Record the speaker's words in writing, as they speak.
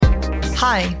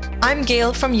Hi, I'm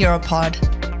Gail from Europod.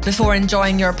 Before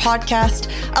enjoying your podcast,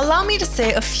 allow me to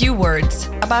say a few words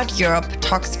about Europe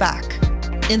Talks Back.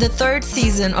 In the third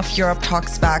season of Europe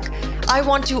Talks Back, I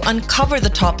want to uncover the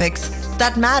topics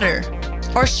that matter,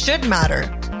 or should matter,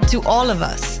 to all of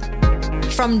us.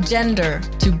 From gender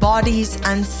to bodies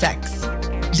and sex,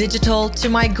 digital to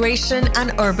migration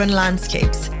and urban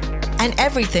landscapes, and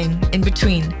everything in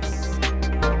between.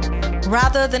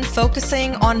 Rather than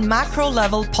focusing on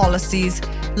macro-level policies,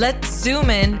 let's zoom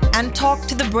in and talk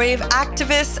to the brave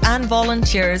activists and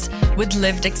volunteers with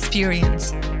lived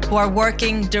experience who are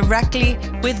working directly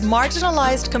with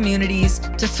marginalized communities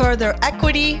to further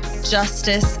equity,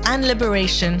 justice, and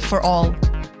liberation for all.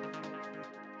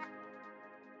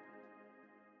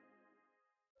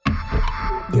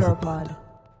 Europod.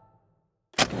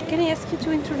 Can I ask you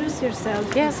to introduce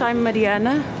yourself? Yes, I'm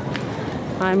Mariana.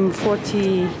 I'm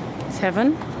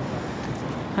 47.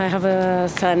 I have a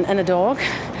son and a dog.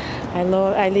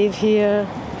 I live here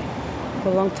for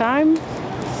a long time.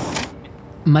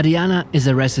 Mariana is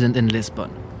a resident in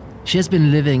Lisbon. She has been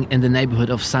living in the neighborhood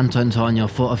of Santo Antonio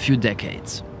for a few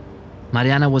decades.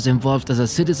 Mariana was involved as a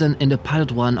citizen in the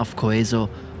Pilot 1 of Coeso,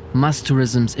 mass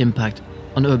tourism's impact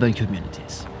on urban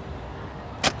communities.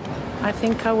 I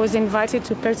think I was invited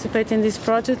to participate in this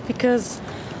project because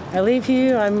I live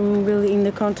here. I'm really in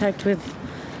the contact with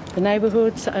the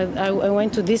neighborhoods. I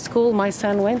went to this school. My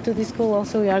son went to this school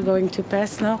also. We are going to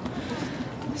pass now.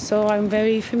 So I'm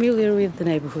very familiar with the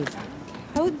neighborhood.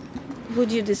 How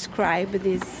would you describe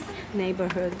this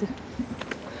neighborhood?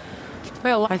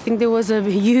 Well, I think there was a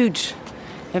huge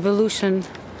evolution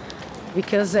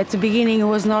because at the beginning it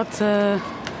was not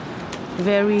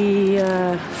very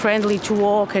friendly to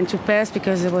walk and to pass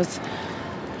because there was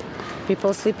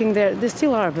people sleeping there. There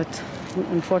still are, but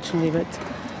unfortunately.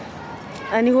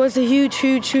 And it was a huge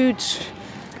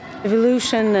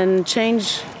evolution and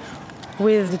change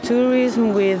with the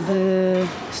tourism, with the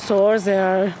stores that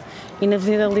are in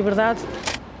Avenida da Liberdade.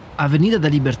 Avenida da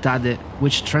Liberdade,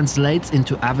 which translates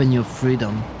into Avenue of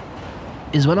Freedom,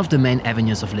 is one of the main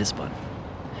avenues of Lisbon.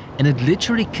 And it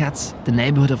literally cuts the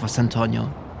neighborhood of Santo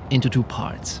Antonio into two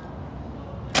parts.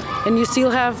 And you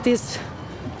still have this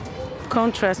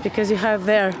contrast because you have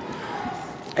there,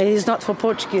 and it's not for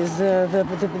Portuguese,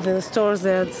 the stores,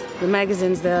 the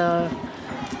magazines that are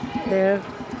there,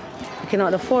 you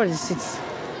cannot afford it.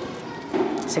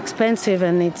 It's expensive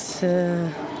and it's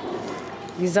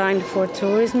designed for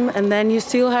tourism. And then you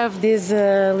still have these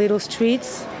little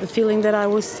streets, the feeling that I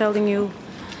was telling you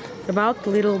about,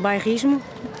 little bairrismo.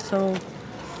 So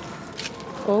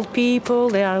old people,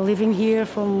 they are living here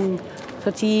from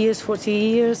 30 years, 40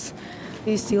 years.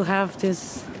 You still have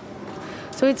this.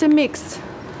 So it's a mix.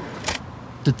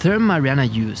 The term Mariana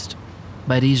used,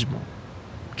 bairrismo,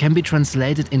 can be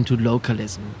translated into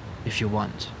localism, if you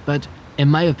want. But in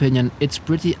my opinion, it's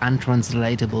pretty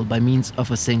untranslatable by means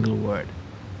of a single word.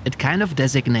 It kind of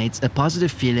designates a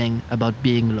positive feeling about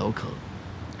being local.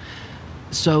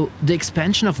 So the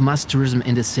expansion of mass tourism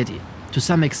in the city, to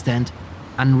some extent,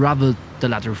 unraveled the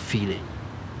latter feeling.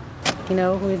 You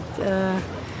know, with a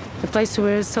place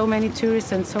where so many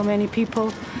tourists and so many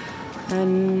people,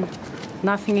 and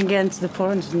nothing against the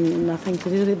foreigners, nothing to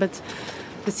do with it, but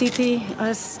the city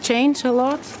has changed a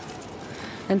lot,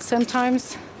 and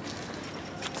sometimes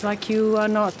it's like you are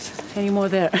not anymore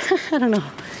there. I don't know.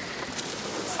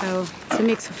 So it's a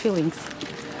mix of feelings.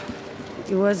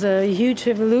 It was a huge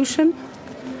evolution,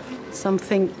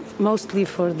 something mostly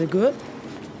for the good,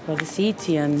 for the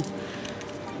city and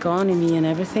economy and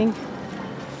everything.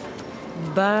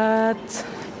 But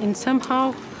in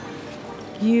somehow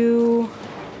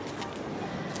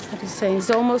it's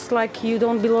almost like you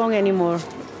don't belong anymore.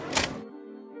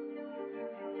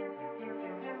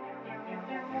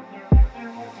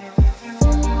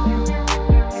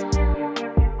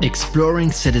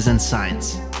 Exploring citizen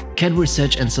science. Can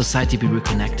research and society be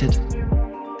reconnected?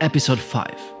 Episode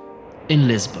 5. In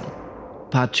Lisbon.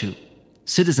 Part 2.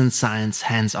 Citizen science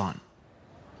hands-on.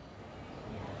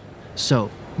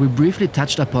 So, we briefly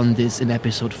touched upon this in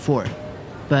episode 4,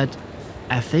 but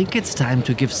I think it's time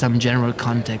to give some general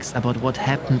context about what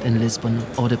happened in Lisbon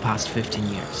over the past 15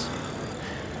 years.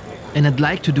 And I'd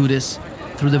like to do this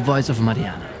through the voice of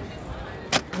Mariana.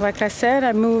 Like I said,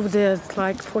 I moved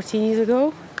like 14 years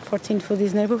ago, 14 for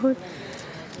this neighborhood.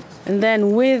 And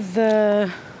then with the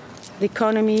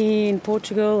economy in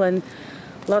Portugal and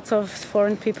lots of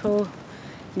foreign people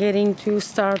getting to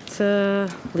start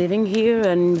living here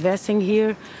and investing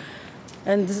here,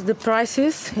 and the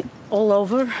prices all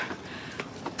over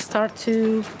start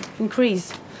to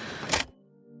increase.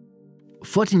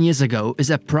 14 years ago is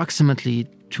approximately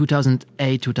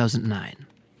 2008-2009.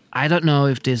 I don't know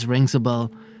if this rings a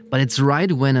bell, but it's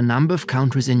right when a number of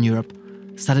countries in Europe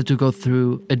started to go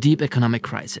through a deep economic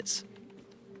crisis.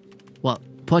 Well,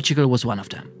 Portugal was one of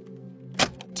them.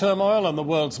 Turmoil on the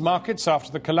world's markets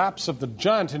after the collapse of the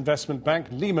giant investment bank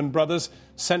Lehman Brothers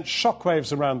sent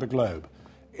shockwaves around the globe.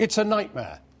 It's a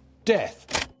nightmare.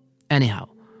 Death. Anyhow,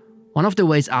 one of the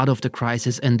ways out of the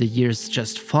crisis in the years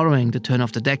just following the turn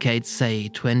of the decade, say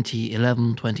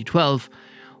 2011, 2012,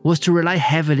 was to rely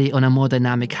heavily on a more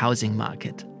dynamic housing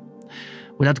market.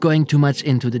 Without going too much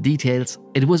into the details,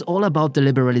 it was all about the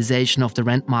liberalization of the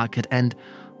rent market and,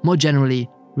 more generally,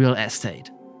 real estate.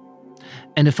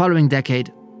 In the following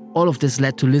decade, all of this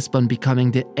led to Lisbon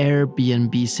becoming the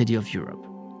Airbnb city of Europe,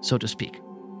 so to speak.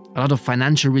 A lot of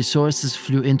financial resources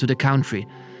flew into the country,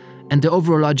 and the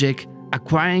overall logic,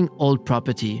 acquiring old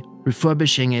property,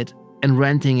 refurbishing it, and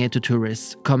renting it to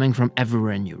tourists coming from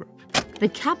everywhere in Europe. The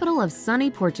capital of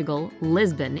sunny Portugal,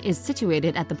 Lisbon, is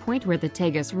situated at the point where the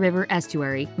Tagus River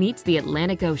estuary meets the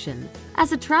Atlantic Ocean.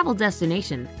 As a travel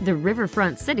destination, the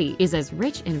riverfront city is as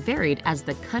rich and varied as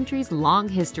the country's long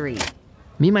history.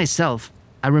 Me, myself,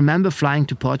 I remember flying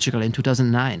to Portugal in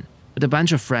 2009 with a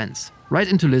bunch of friends, right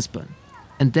into Lisbon,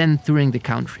 and then touring the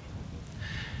country.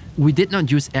 We did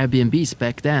not use Airbnbs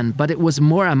back then, but it was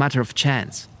more a matter of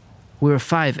chance. We were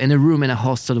 5 and a room in a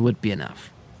hostel would be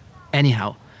enough.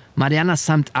 Anyhow, Mariana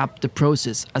summed up the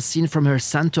process as seen from her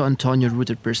Santo Antonio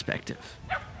rooted perspective.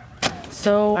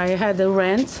 So I had a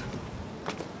rent,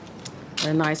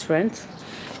 a nice rent,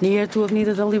 near to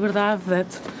Avenida da Liberdade,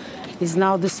 that is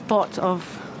now the spot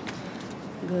of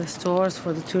the stores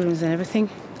for the tourists and everything.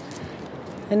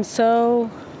 And so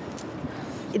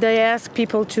they ask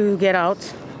people to get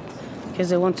out because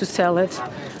they want to sell it.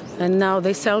 And now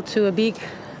they sell to a big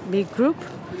group.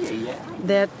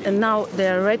 And now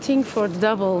they're renting for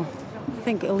double, I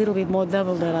think a little bit more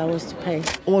double that I was to pay.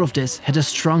 All of this had a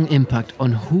strong impact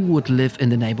on who would live in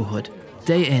the neighborhood,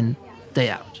 day in, day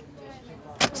out.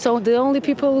 So the only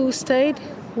people who stayed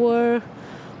were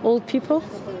old people,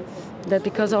 that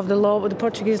because of the law, the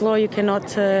Portuguese law, you cannot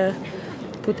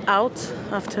put out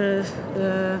after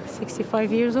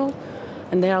 65 years old,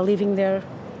 and they are living there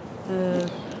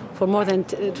for more than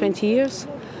 20 years.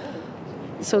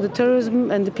 So the tourism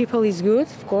and the people is good,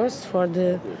 of course.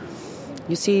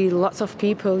 You see lots of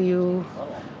people,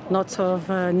 lots of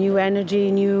new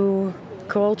energy, new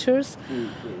cultures.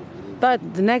 But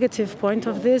the negative point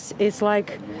of this is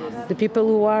like the people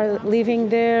who are living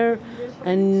there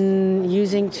and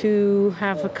using to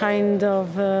have a kind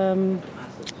of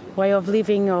way of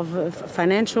living, of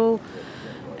financial,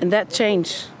 and that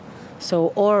change.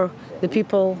 So, or the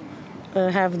people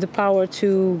have the power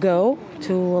to go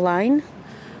to a line,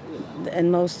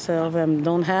 and most of them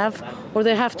don't have, or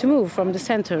they have to move from the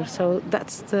center. So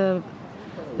that's the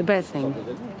bad thing.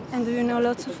 And do you know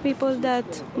lots of people that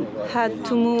had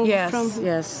to move from...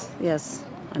 Yes,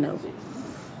 I know.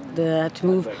 They had to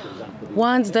move.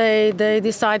 Once they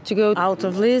decide to go out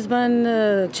of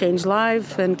Lisbon, change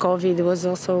life, and COVID was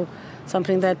also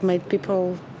something that made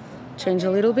people change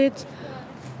a little bit.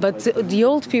 But the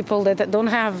old people that don't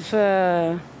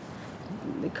have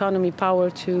economy power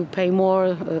to pay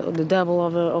more, the double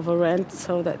of a rent,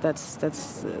 so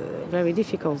that's very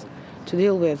difficult to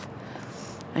deal with.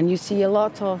 And you see a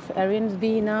lot of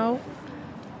Airbnb now,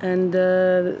 and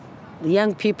the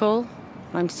young people,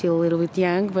 I'm still a little bit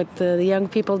young, but the young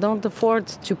people don't afford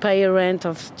to pay a rent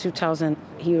of 2,000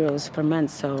 euros per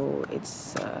month, so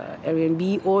it's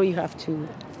Airbnb, or you have to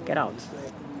get out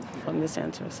from the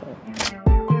center.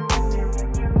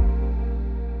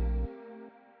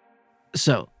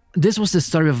 So, this was the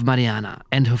story of Mariana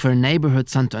and of her neighborhood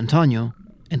Santo Antonio,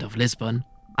 and of Lisbon,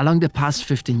 along the past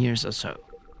 15 years or so.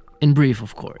 In brief,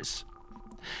 of course.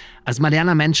 As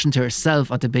Mariana mentioned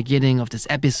herself at the beginning of this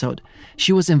episode,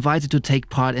 she was invited to take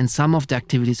part in some of the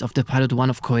activities of the Pilot 1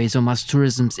 of Coheso Mas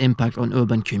Tourism's impact on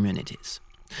urban communities.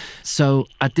 So,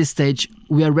 at this stage,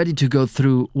 we are ready to go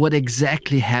through what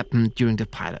exactly happened during the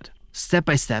pilot, step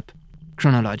by step,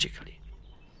 chronologically.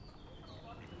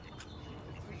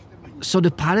 So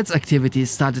the pilot's activities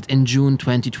started in June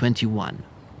 2021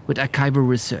 with archival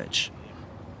research.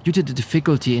 Due to the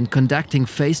difficulty in conducting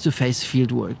face-to-face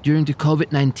fieldwork during the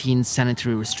COVID-19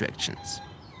 sanitary restrictions.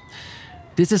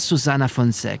 This is Susana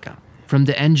Fonseca from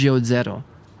the NGO Zero,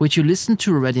 which you listened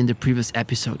to already in the previous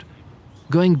episode,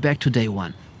 going back to day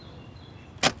 1.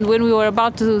 When we were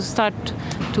about to start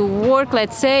to work,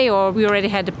 let's say, or we already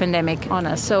had the pandemic on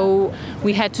us. So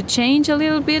we had to change a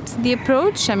little bit the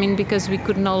approach. Because we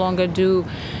could no longer do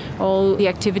all the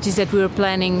activities that we were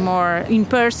planning more in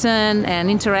person and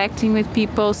interacting with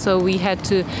people. So we had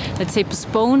to, let's say,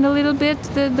 postpone a little bit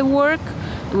the work.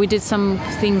 We did some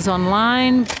things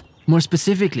online. More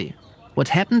specifically, what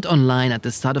happened online at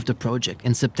the start of the project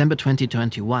in September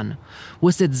 2021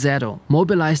 was that Zero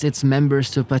mobilized its members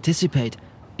to participate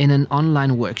in an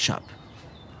online workshop.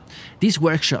 These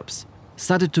workshops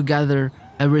started to gather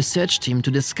a research team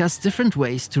to discuss different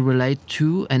ways to relate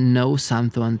to and know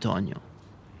Santo Antonio.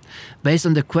 Based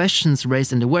on the questions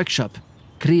raised in the workshop,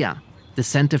 CRIA, the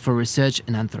Center for Research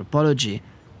in Anthropology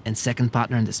and second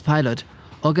partner in this pilot,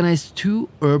 organized 2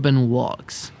 urban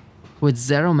walks with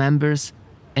Zero members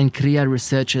and CRIA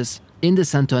researchers in the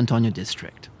Santo Antonio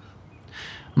district.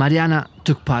 Mariana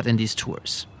took part in these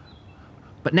tours.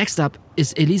 But next up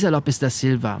is Elisa Lopez da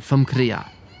Silva from CRIA.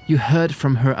 You heard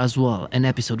from her as well in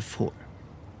episode 4.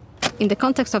 In the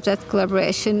context of that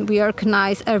collaboration, we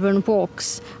organize urban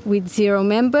walks with Zero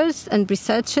members and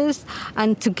researchers,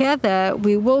 and together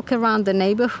we walk around the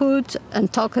neighborhood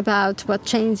and talk about what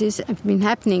changes have been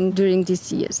happening during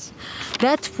these years.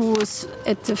 That was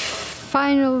at the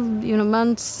final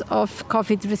months of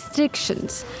COVID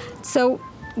restrictions. So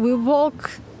we walk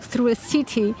through a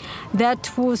city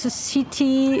that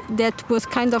was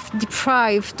kind of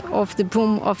deprived of the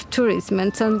boom of tourism.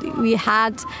 And so we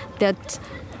had that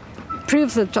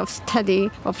privilege of study,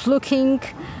 of looking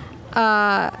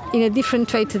in a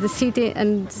different way to the city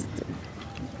and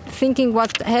thinking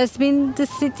what has been the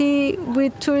city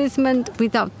with tourism and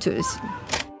without tourism.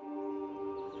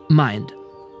 Mind,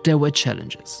 there were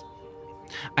challenges.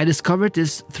 I discovered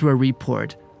this through a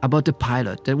report about the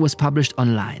pilot that was published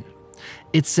online.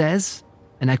 It says,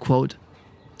 and I quote,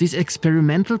 "These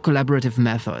experimental collaborative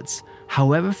methods,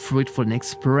 however fruitful in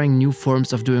exploring new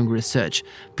forms of doing research,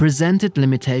 presented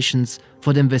limitations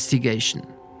for the investigation."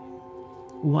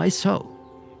 Why so?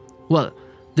 Well,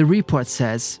 the report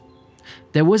says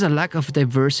there was a lack of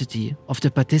diversity of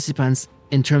the participants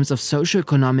in terms of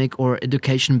socioeconomic or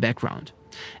education background,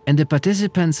 and the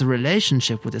participants'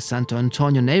 relationship with the Santo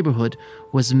Antonio neighborhood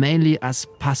was mainly as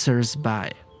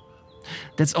passers-by.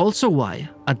 That's also why,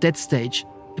 at that stage,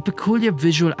 a peculiar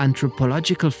visual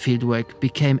anthropological fieldwork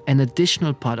became an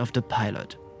additional part of the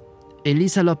pilot.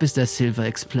 Elisa Lopez da Silva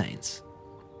explains.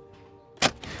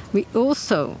 We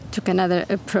also took another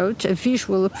approach, a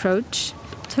visual approach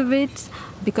to it,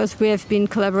 because we have been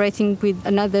collaborating with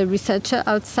another researcher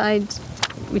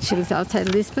which lives outside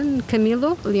Lisbon,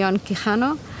 Camilo León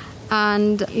Quijano,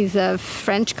 and is a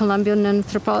French-Colombian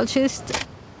anthropologist.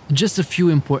 Just a few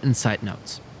important side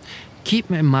notes.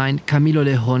 Keep in mind Camilo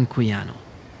León Quijano.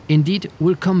 Indeed,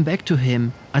 we'll come back to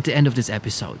him at the end of this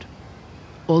episode.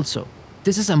 Also,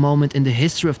 this is a moment in the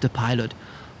history of the pilot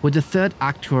where the third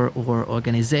actor or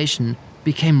organization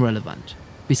became relevant,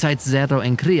 besides Zero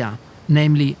and CRIA,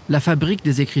 namely La Fabrique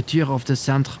des Écritures of the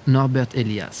Centre Norbert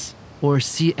Elias, or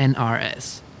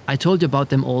CNRS. I told you about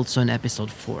them also in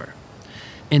episode 4.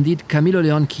 Indeed, Camilo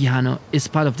León Quijano is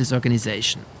part of this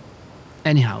organization.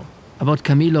 Anyhow, about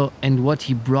Camilo and what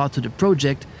he brought to the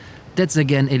project, that's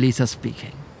again Elisa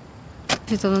speaking.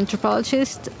 He's an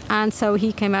anthropologist, and so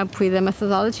he came up with a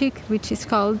methodology which is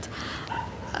called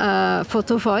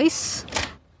photo voice.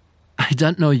 I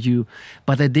don't know you,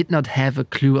 but I did not have a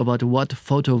clue about what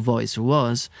photo voice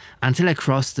was until I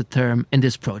crossed the term in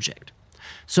this project.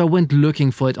 So I went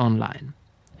looking for it online.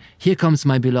 Here comes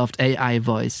my beloved AI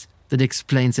voice that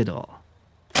explains it all.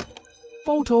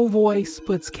 Photo voice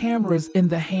puts cameras in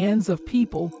the hands of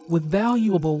people with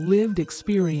valuable lived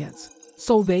experience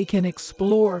so they can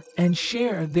explore and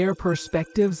share their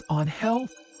perspectives on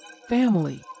health,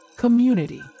 family,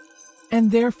 community,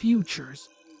 and their futures.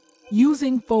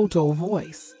 Using photo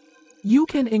voice, you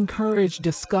can encourage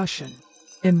discussion,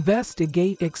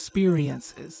 investigate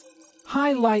experiences,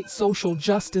 highlight social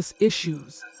justice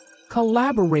issues,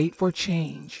 collaborate for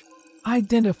change,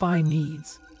 identify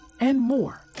needs, and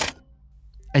more.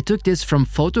 I took this from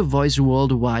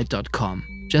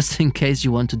photovoiceworldwide.com, just in case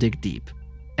you want to dig deep.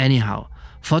 Anyhow,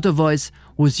 photo voice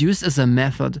was used as a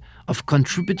method of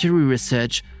contributory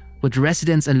research with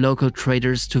residents and local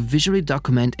traders to visually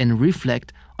document and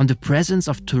reflect on the presence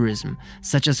of tourism,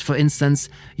 such as, for instance,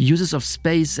 uses of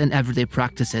space and everyday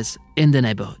practices in the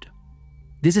neighborhood.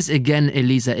 This is again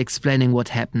Elisa explaining what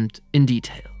happened in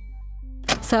detail.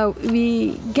 So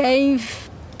we gave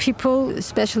people,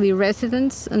 especially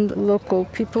residents and local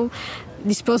people,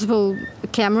 disposable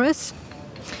cameras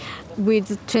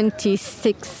with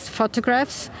 26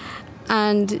 photographs.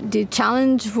 And the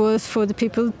challenge was for the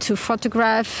people to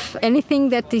photograph anything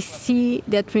that they see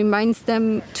that reminds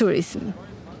them tourism.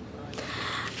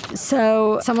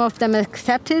 So some of them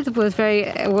accepted, were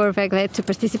very glad to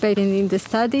participate in the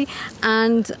study.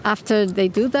 And after they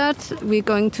do that, we're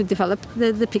going to develop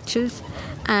the pictures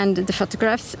and the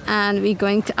photographs, and we're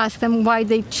going to ask them why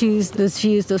they choose those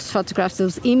views, those photographs,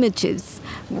 those images,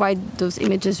 why those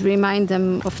images remind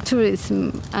them of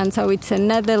tourism. And so it's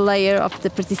another layer of the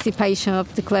participation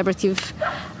of the collaborative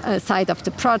side of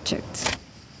the project.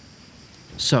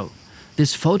 So,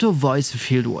 this photo-voice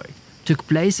fieldwork took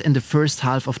place in the first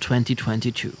half of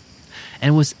 2022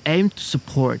 and was aimed to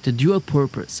support the dual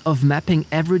purpose of mapping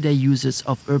everyday uses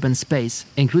of urban space,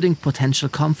 including potential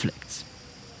conflicts.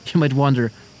 You might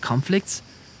wonder, conflicts?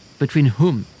 Between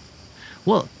whom?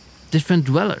 Well, different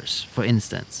dwellers, for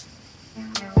instance.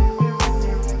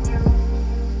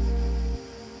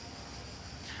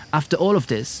 After all of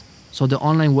this, so the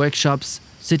online workshops,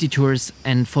 city tours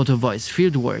and photo-voice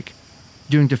fieldwork,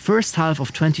 during the first half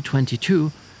of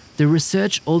 2022, the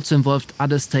research also involved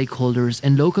other stakeholders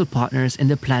and local partners in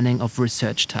the planning of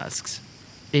research tasks.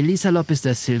 Elisa Lopez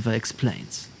da Silva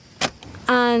explains.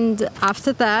 And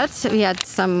after that, we had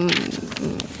some,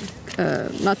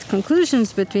 not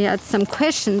conclusions, but we had some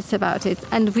questions about it.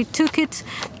 And we took it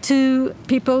to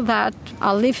people that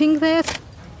are living there.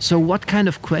 So what kind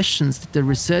of questions did the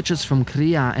researchers from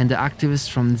CRIA and the activists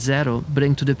from Zero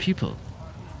bring to the people?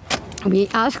 We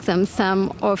asked them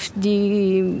some of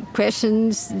the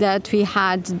questions that we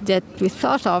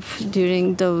thought of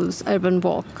during those urban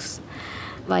walks.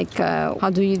 Like, how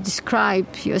do you describe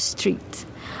your street?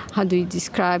 How do you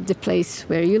describe the place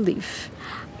where you live?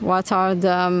 What are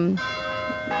the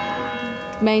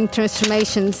main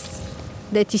transformations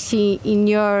that you see in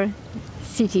your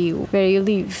city where you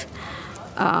live?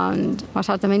 And what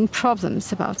are the main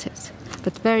problems about it?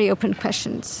 But very open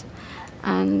questions.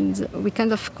 And we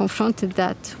kind of confronted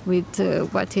that with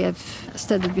what we have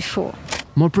studied before.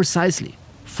 More precisely,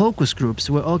 focus groups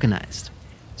were organized.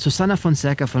 Susana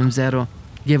Fonseca from Zero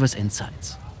gave us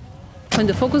insights. In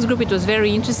the focus group, it was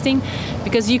very interesting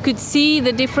because you could see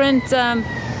the different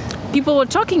people were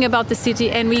talking about the city,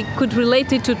 and we could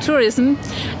relate it to tourism,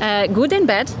 good and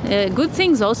bad, good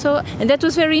things also. And that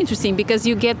was very interesting because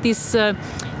you get this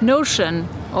notion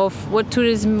of what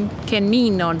tourism can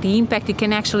mean or the impact it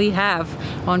can actually have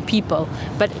on people.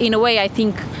 But in a way, I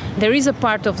think there is a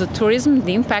part of the tourism,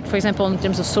 the impact, for example, in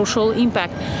terms of social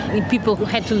impact, in people who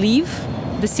had to leave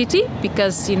the city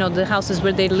because, the houses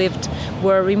where they lived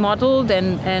were remodeled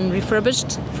and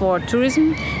refurbished for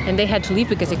tourism, and they had to leave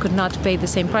because they could not pay the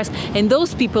same price. And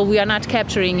those people we are not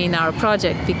capturing in our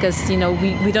project because,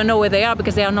 we don't know where they are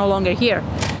because they are no longer here.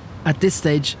 At this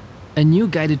stage, a new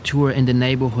guided tour in the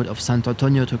neighborhood of Santo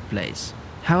Antonio took place.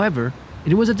 However,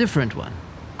 it was a different one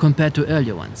compared to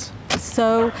earlier ones.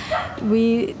 So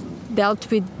we dealt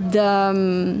with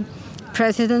the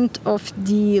president of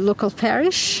the local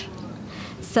parish.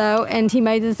 And he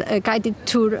made us a guided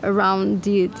tour around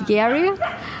the area.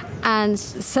 And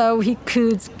so he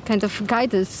could kind of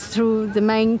guide us through the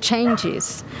main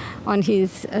changes on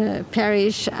his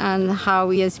parish and how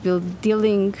he has been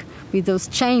dealing with those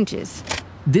changes.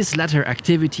 This latter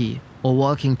activity, or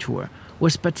walking tour,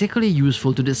 was particularly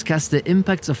useful to discuss the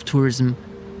impacts of tourism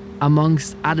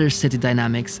amongst other city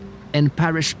dynamics and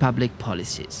parish public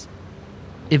policies.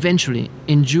 Eventually,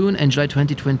 in June and July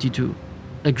 2022,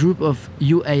 a group of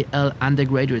UAL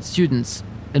undergraduate students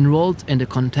enrolled in the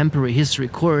Contemporary History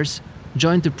course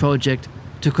joined the project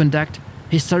to conduct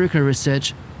historical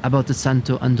research about the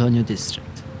Santo Antonio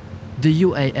district. The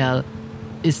UAL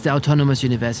is the Autonomous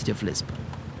University of Lisbon.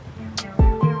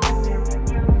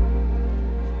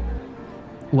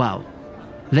 Wow,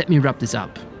 let me wrap this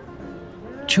up.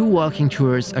 2 walking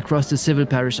tours across the civil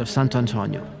parish of Santo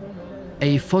Antonio,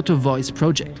 a photo voice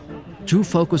project, 2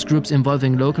 focus groups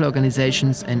involving local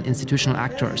organizations and institutional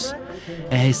actors,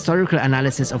 a historical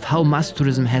analysis of how mass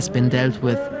tourism has been dealt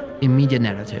with in media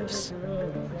narratives.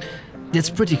 That's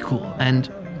pretty cool and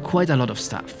quite a lot of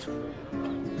stuff.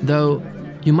 Though,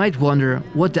 you might wonder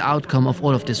what the outcome of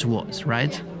all of this was,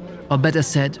 right? Or better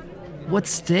said, what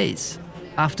stays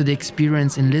after the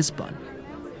experience in Lisbon?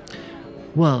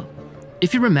 Well,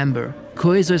 if you remember,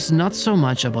 COESO is not so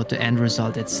much about the end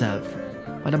result itself,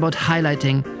 but about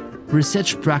highlighting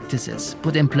research practices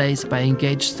put in place by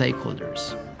engaged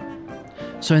stakeholders.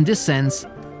 So in this sense,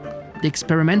 the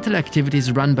experimental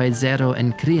activities run by Zero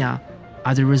and CRIA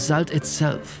are the result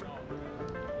itself.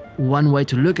 One way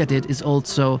to look at it is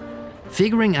also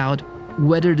figuring out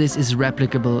whether this is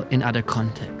replicable in other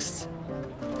contexts.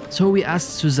 So we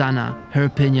asked Susana her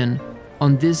opinion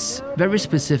on this very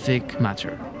specific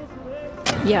matter.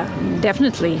 Yeah,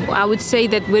 definitely. I would say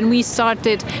that when we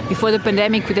started before the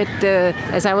pandemic,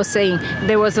 as I was saying,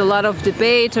 there was a lot of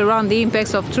debate around the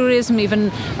impacts of tourism, even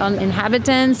on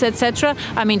inhabitants, etc.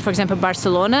 I mean, for example,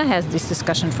 Barcelona has this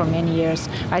discussion for many years.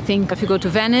 I think if you go to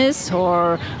Venice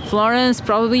or Florence,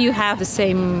 probably you have the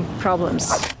same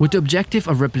problems. With the objective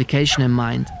of replication in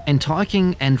mind and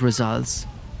talking end results,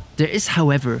 there is,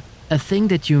 however, a thing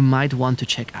that you might want to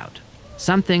check out.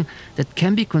 Something that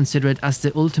can be considered as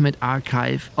the ultimate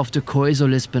archive of the Coeso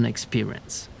Lisbon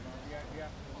experience.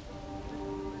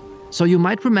 So you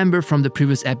might remember from the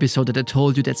previous episode that I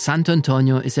told you that Santo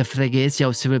Antonio is a freguesia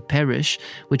or civil parish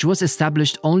which was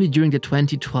established only during the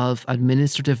 2012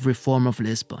 administrative reform of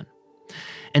Lisbon.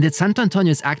 And that Santo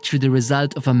Antonio is actually the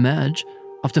result of a merge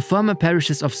of the former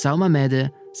parishes of São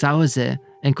Mamede, São José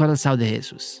and Coração de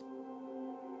Jesus.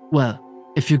 Well,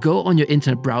 if you go on your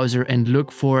internet browser and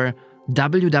look for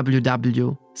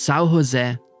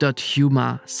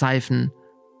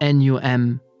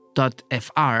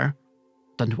www.saojose.huma-num.fr,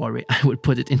 don't worry, I will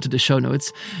put it into the show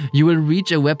notes, you will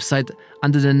reach a website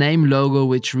under the name logo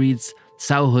which reads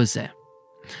São José.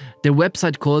 The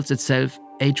website calls itself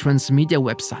a transmedia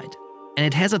website, and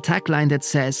it has a tagline that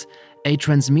says a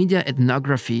transmedia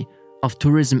ethnography of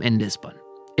tourism in Lisbon.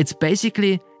 It's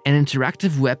basically an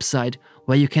interactive website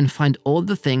where you can find all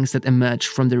the things that emerge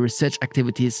from the research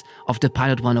activities of the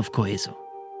Pilot 1 of Coeso.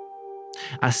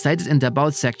 As stated in the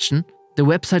About section, the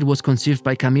website was conceived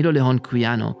by Camilo León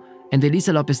Cuyano and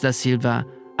Elisa Lopez da Silva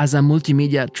as a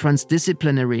multimedia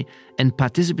transdisciplinary and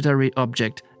participatory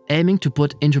object aiming to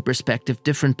put into perspective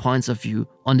different points of view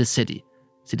on the city,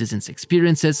 citizens'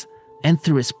 experiences, and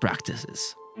tourist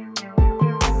practices.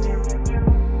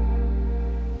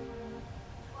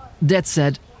 That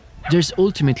said, there's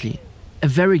ultimately a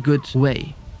very good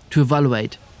way to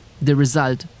evaluate the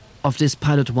result of this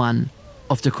Pilot 1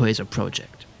 of the Coeso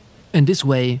project. And this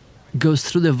way goes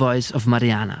through the voice of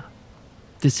Mariana,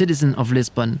 the citizen of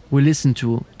Lisbon we listened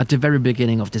to at the very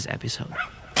beginning of this episode.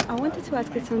 I wanted to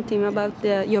ask you something about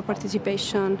your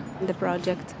participation in the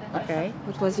project. Okay.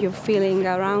 What was your feeling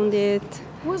around it?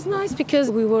 It was nice because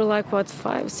we were like,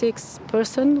 5-6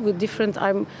 person with different...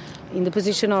 I'm in the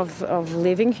position of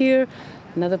living here,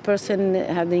 another person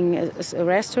having a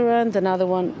restaurant, another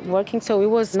one working. So it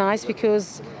was nice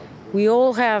because we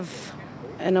all have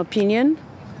an opinion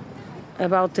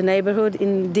about the neighborhood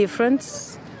in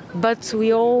difference, but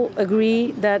we all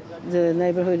agree that the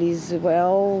neighborhood is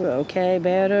okay,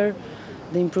 better.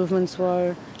 The improvements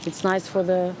were... It's nice for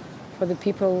the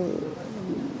people.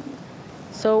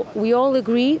 So we all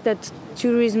agree that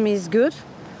tourism is good,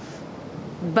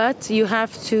 but you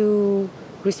have to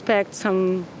respect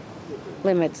some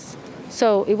limits.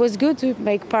 So it was good to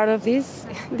make part of this.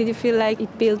 Did you feel like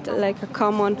it built like a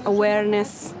common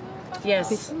awareness?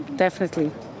 Yes,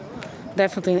 definitely.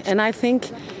 And I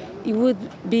think it would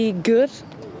be good,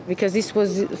 because this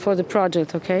was for the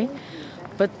project, okay?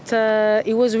 But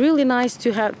it was really nice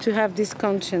to have this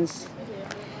conscience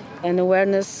and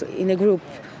awareness in a group.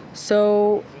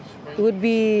 So it would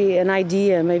be an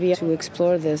idea maybe to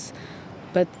explore this.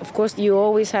 But of course, you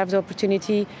always have the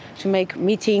opportunity to make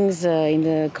meetings in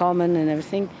the common and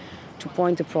everything to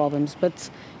point the problems. But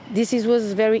this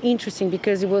was very interesting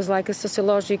because it was like a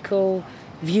sociological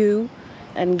view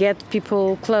and get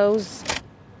people close.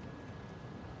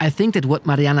 I think that what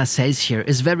Mariana says here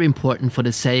is very important for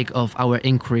the sake of our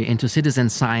inquiry into citizen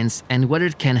science and whether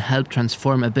it can help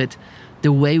transform a bit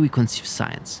the way we conceive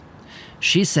science.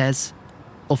 She says,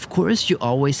 of course you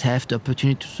always have the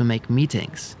opportunity to make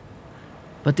meetings.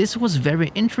 But this was very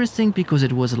interesting because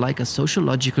it was like a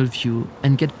sociological view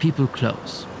and get people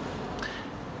close.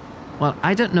 Well,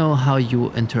 I don't know how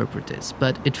you interpret this,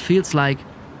 but it feels like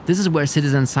this is where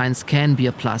citizen science can be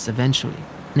a plus eventually,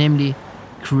 namely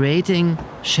creating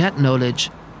shared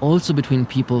knowledge also between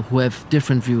people who have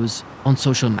different views on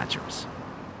social matters.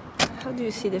 How do you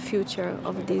see the future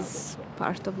of this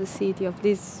part of the city, of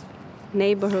this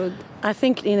neighborhood? I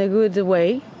think in a good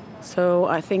way. So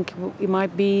I think it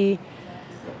might be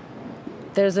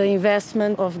there's an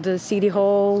investment of the city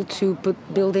hall to put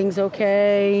buildings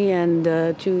okay and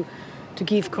to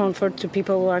give comfort to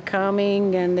people who are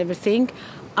coming and everything.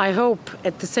 I hope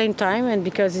at the same time, and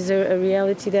because it's a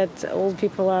reality that old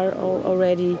people are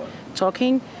already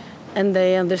talking and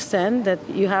they understand that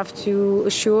you have to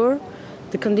assure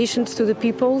the conditions to the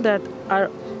people that are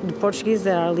the Portuguese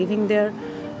that are living there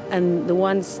and the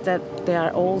ones that they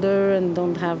are older and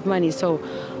don't have money. So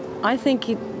I think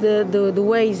the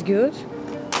way is good.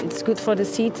 It's good for the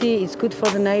city, it's good for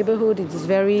the neighborhood, it is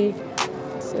very...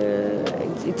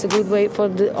 it's a good way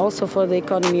also for the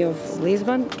economy of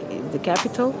Lisbon, the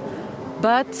capital.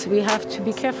 But we have to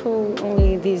be careful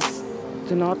only these,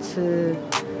 do not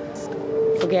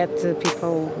forget the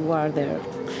people who are there.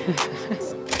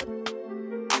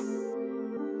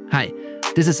 Hi,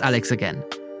 this is Alex again.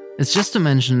 It's just to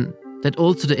mention that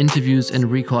also the interviews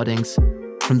and recordings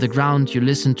from the ground you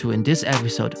listened to in this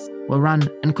episode were run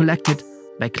and collected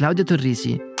by Claudia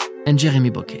Torrisi and Jeremy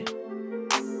Bouquet.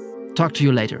 Talk to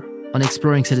you later on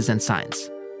Exploring Citizen Science.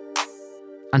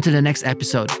 Until the next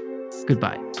episode,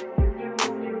 goodbye.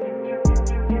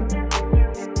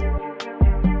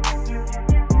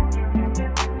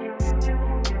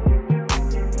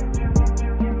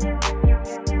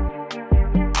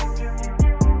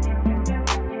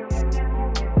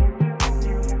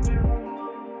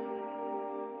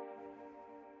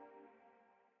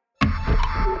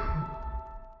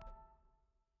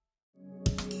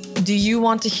 Do you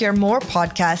want to hear more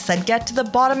podcasts that get to the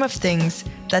bottom of things,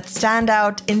 that stand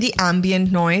out in the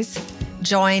ambient noise?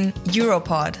 Join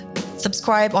Europod.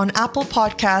 Subscribe on Apple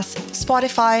Podcasts,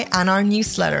 Spotify, and our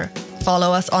newsletter.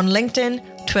 Follow us on LinkedIn,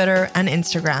 Twitter, and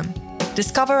Instagram.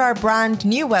 Discover our brand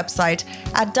new website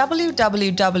at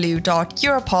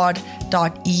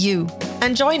www.europod.eu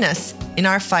and join us in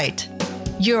our fight.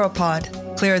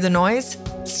 Europod. Clear the noise,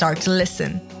 start to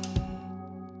listen.